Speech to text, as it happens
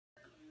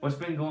What's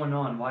been going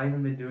on? Why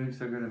haven't you been doing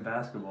so good in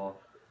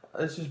basketball?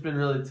 It's just been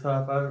really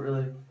tough. I haven't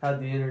really had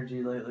the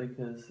energy lately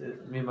because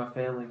me and my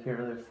family can't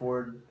really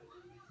afford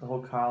the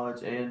whole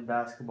college and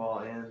basketball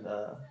and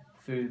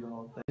food, the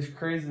whole thing. It's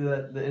crazy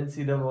that the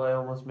NCAA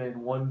almost made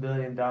 $1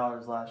 billion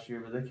last year,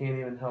 but they can't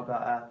even help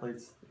out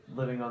athletes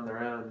living on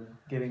their own and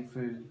getting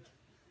food.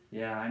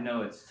 Yeah, I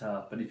know it's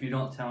tough, but if you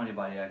don't tell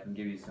anybody, I can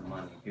give you some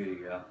money. Here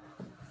you go.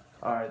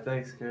 All right,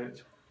 thanks,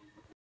 Coach.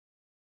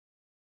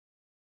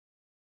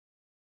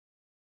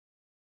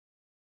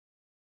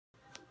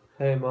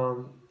 Hey,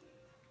 Mom.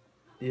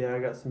 Yeah, I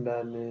got some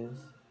bad news.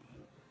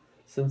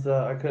 Since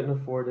I couldn't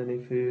afford any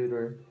food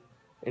or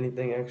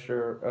anything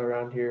extra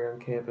around here on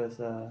campus,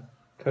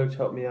 Coach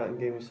helped me out and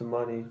gave me some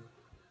money,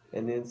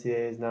 and the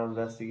NCAA is now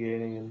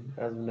investigating, and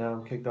as of now,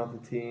 I'm kicked off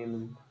the team,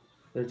 and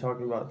they're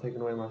talking about taking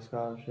away my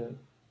scholarship.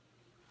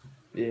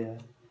 Yeah,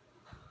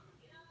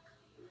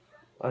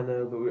 I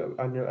know,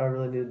 but I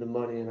really needed the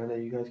money, and I know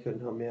you guys couldn't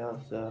help me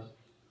out, so.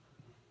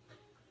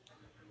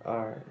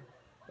 All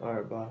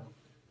right, bye.